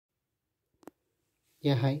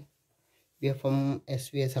Yeah, hi. We are from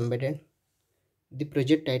SVS Embedded. The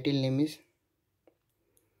project title name is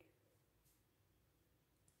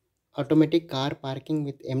Automatic Car Parking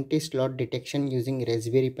with Empty Slot Detection using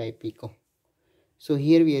Raspberry Pi Pico. So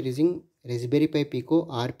here we are using Raspberry Pi Pico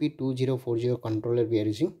RP2040 controller we are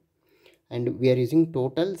using, and we are using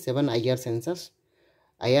total 7 IR sensors.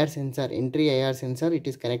 IR sensor, entry IR sensor, it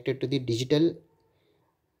is connected to the digital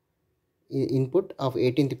input of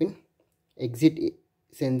 18th pin. Exit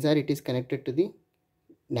sensor, it is connected to the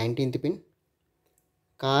 19th pin.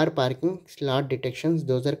 Car parking slot detections,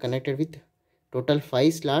 those are connected with total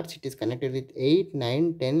 5 slots. It is connected with 8,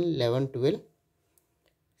 9, 10, 11, 12.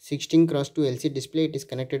 16 cross 2 LC display, it is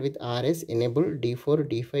connected with RS enable D4,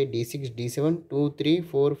 D5, D6, D7, 2, 3,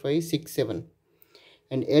 4, 5, 6, 7.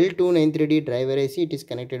 And L293D driver IC, it is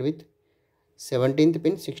connected with 17th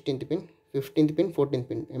pin, 16th pin, 15th pin, 14th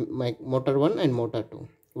pin, motor 1 and motor 2.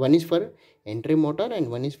 One is for entry motor and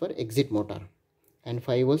one is for exit motor, and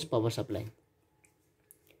 5 volts power supply.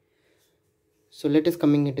 So let us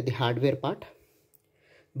coming into the hardware part.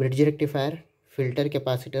 Bridge rectifier, filter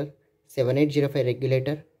capacitor, 7805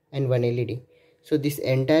 regulator and one LED. So this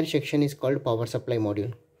entire section is called power supply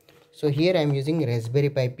module. So here I am using Raspberry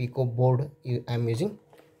Pi Pico board. I am using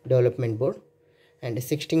development board and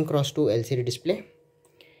 16 cross 2 LCD display.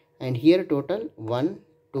 And here total 1,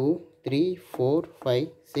 2, 3, 4, 5,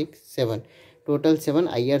 6, 7. Total 7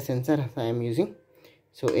 IR sensors I am using.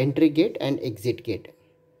 So entry gate and exit gate.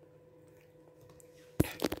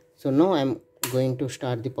 So now I am going to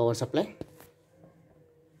start the power supply.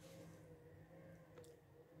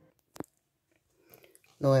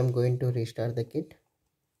 Now I am going to restart the kit.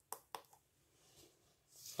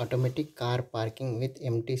 Automatic car parking with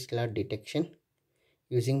empty slot detection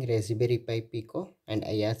using Raspberry Pi Pico and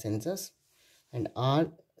IR sensors, and all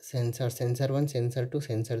sensors, sensor 1, sensor 2,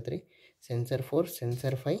 sensor 3, sensor 4,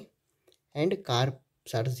 sensor 5, and cars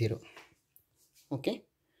are 0. Okay,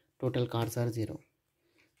 total cars are 0.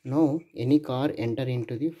 Now any car enter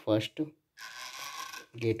into the first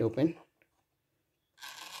gate open.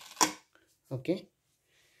 Okay,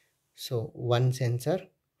 so one sensor,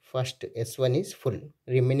 first S1 is full,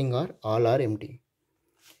 remaining are all are empty.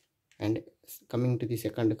 And coming to the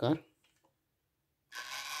second car,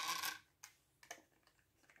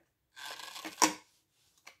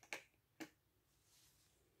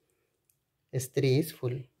 S3 is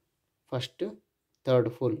full, first,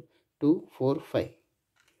 third full, 2, 4, 5.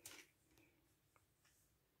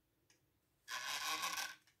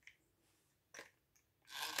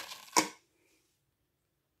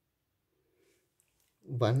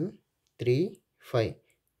 One, 3, 5,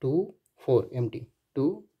 2, 4 empty,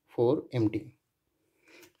 2, 4 empty.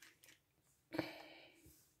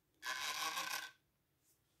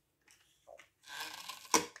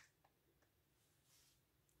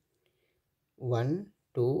 One,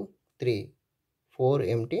 2, 3, 4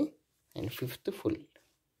 empty, and fifth full.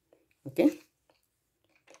 Okay.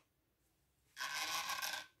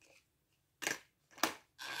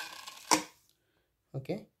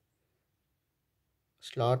 Okay.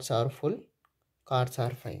 Slots are full, cars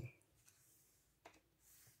are 5.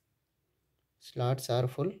 Slots are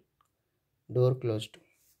full, door closed.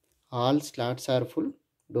 All slots are full,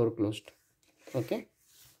 door closed. Okay.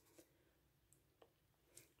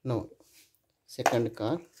 Now second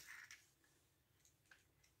car.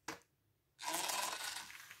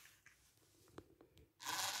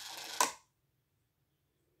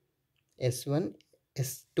 S1,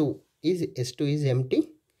 S2 is empty.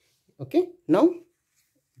 Okay. Now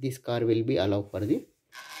this car will be allowed for the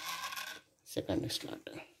second slot.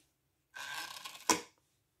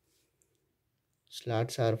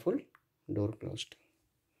 Slots are full, door closed.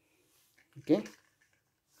 Okay.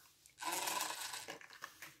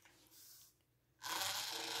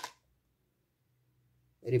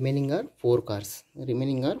 Remaining are 4 cars.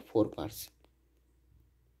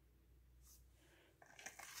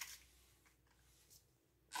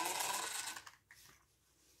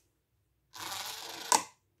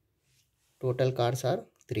 Total cars are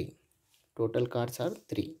 3. Total cars are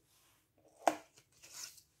 3.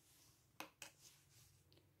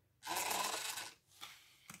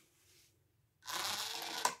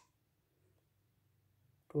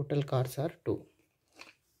 Total cars are 2.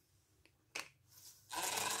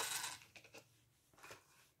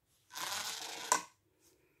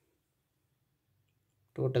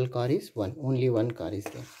 Total car is 1. Only one car is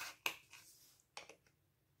there.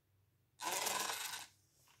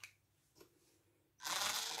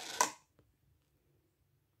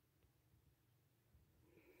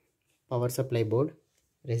 Power supply board,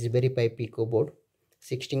 Raspberry Pi Pico board,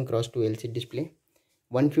 16 cross 2 LCD display,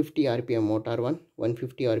 150 rpm motor 1,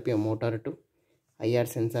 150 rpm motor 2, IR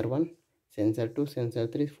sensor 1, sensor 2, sensor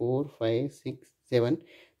 3, 4, 5, 6, 7,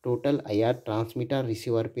 total IR transmitter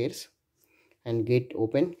receiver pairs, and gate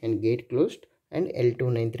open and gate closed, and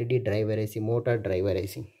L293D driver IC, motor driver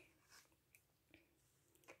IC.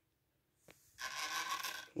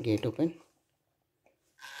 Gate open,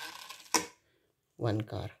 one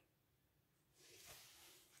car.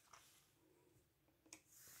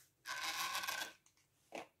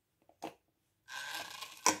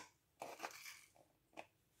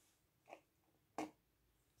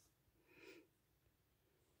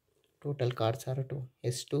 Total cars are 2,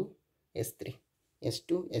 S2, S3,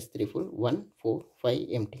 S2, S3 full, 1, 4, 5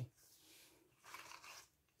 empty.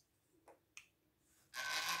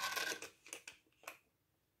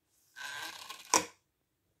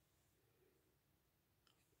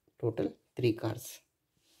 Total 3 cars.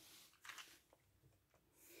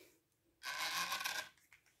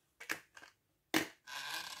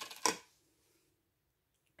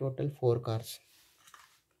 Total 4 cars.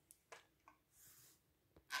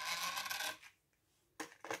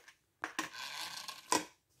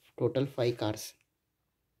 Total 5 cars.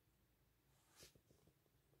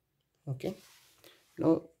 Okay.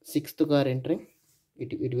 Now 6th car entering.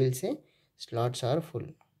 It will say slots are full.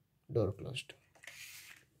 Door closed.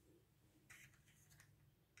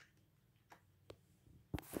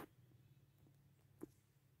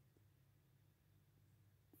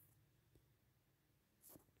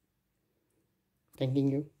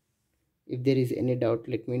 Thanking you. If there is any doubt,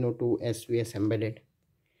 let me know to SVS Embedded.